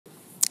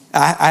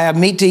I have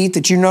meat to eat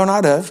that you know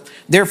not of.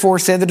 Therefore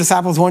said the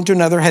disciples one to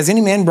another, has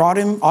any man brought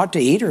him aught to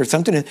eat or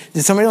something?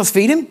 Did somebody else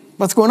feed him?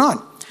 What's going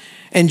on?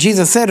 And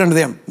Jesus said unto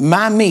them,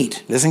 my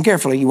meat, listen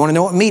carefully, you want to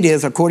know what meat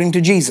is according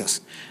to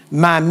Jesus.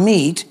 My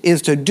meat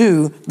is to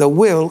do the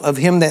will of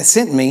him that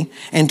sent me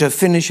and to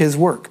finish his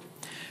work.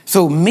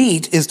 So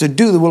meat is to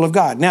do the will of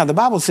God. Now the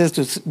Bible says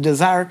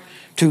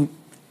to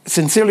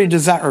sincerely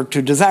desire, or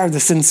to desire the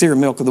sincere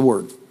milk of the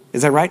word.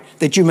 Is that right?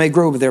 That you may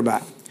grow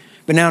thereby.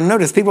 But now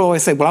notice, people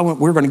always say, well,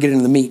 we're going to get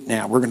into the meat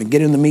now. We're going to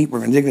get in the meat. We're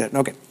going to dig that.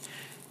 Okay.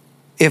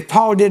 If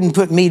Paul didn't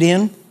put meat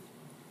in,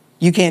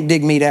 you can't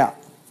dig meat out.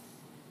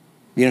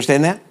 You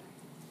understand that?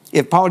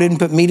 If Paul didn't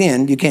put meat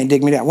in, you can't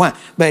dig meat out. Why?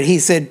 But he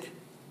said,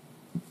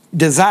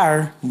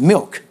 desire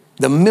milk,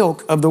 the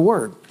milk of the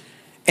word.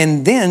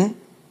 And then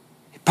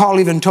Paul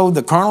even told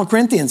the carnal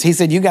Corinthians, he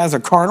said, you guys are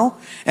carnal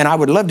and I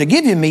would love to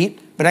give you meat,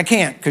 but I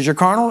can't because you're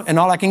carnal and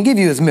all I can give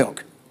you is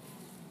milk.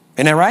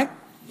 Isn't that right?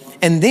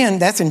 And then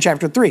that's in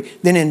chapter 3.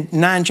 Then in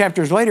 9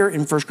 chapters later,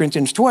 in 1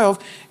 Corinthians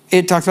 12,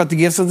 it talks about the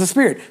gifts of the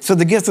Spirit. So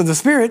the gifts of the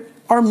Spirit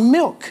are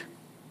milk,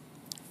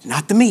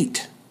 not the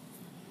meat.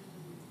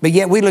 But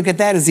yet we look at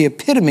that as the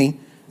epitome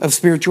of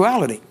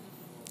spirituality.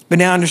 But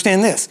now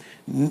understand this.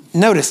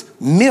 Notice,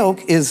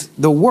 milk is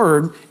the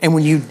word, and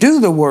when you do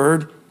the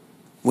word,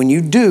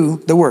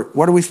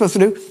 what are we supposed to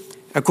do?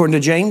 According to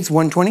James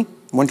 1:20,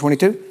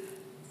 1:22.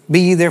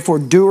 Be ye therefore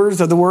doers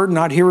of the word,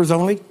 not hearers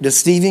only,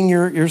 deceiving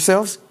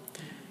yourselves.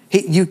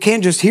 You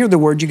can't just hear the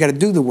word, you got to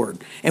do the word.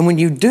 And when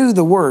you do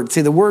the word,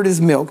 see, the word is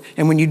milk,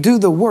 and when you do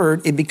the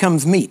word, it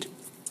becomes meat.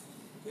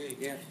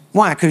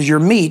 Why? Because your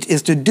meat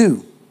is to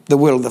do the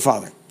will of the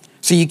Father.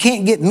 So you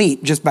can't get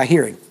meat just by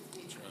hearing.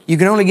 You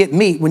can only get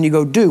meat when you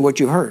go do what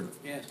you heard.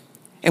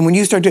 And when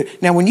you start to,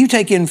 now when you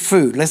take in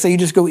food, let's say you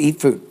just go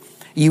eat food.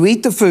 You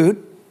eat the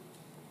food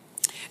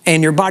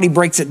and your body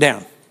breaks it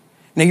down.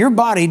 Now your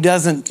body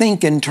doesn't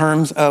think in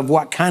terms of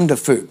what kind of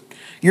food.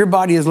 Your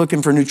body is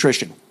looking for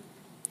nutrition.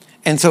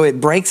 And so it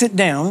breaks it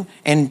down.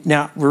 And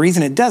now the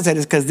reason it does that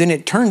is because then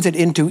it turns it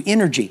into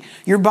energy.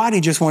 Your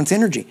body just wants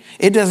energy.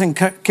 It doesn't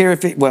care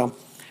if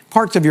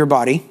parts of your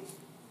body,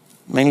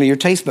 mainly your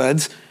taste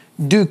buds,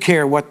 do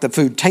care what the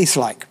food tastes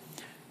like.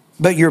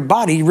 But your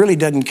body really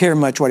doesn't care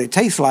much what it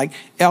tastes like.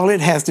 All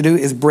it has to do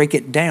is break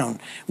it down.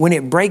 When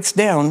it breaks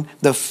down,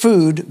 the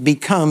food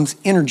becomes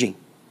energy.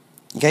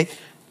 Okay?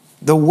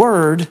 The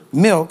word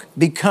milk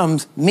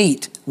becomes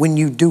meat when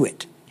you do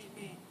it.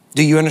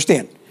 Do you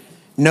understand?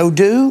 No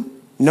do,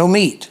 no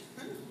meat.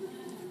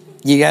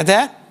 You got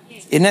that?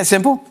 Isn't that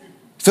simple?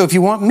 So if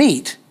you want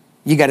meat,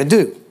 you got to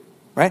do.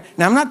 Right?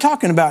 Now, I'm not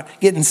talking about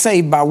getting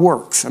saved by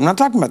works. I'm not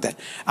talking about that.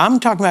 I'm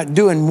talking about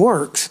doing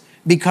works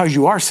because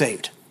you are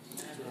saved.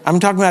 I'm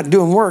talking about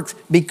doing works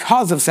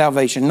because of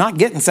salvation, not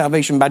getting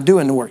salvation by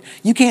doing the work.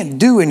 You can't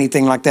do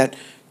anything like that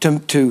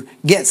to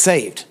get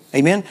saved.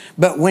 Amen?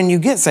 But when you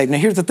get saved, now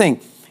here's the thing.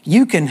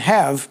 You can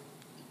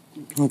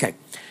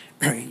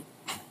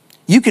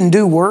you can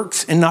do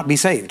works and not be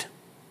saved.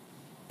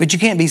 But you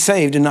can't be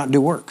saved and not do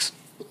works.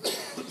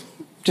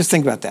 Just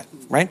think about that,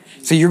 right?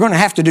 So you're going to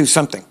have to do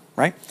something,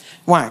 right?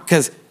 Why?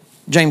 Because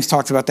James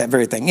talks about that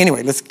very thing.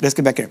 Anyway, let's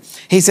get back here.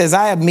 He says,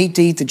 I have meat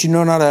to eat that you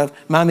know not of.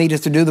 My meat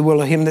is to do the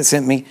will of him that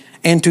sent me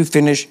and to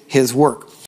finish his work.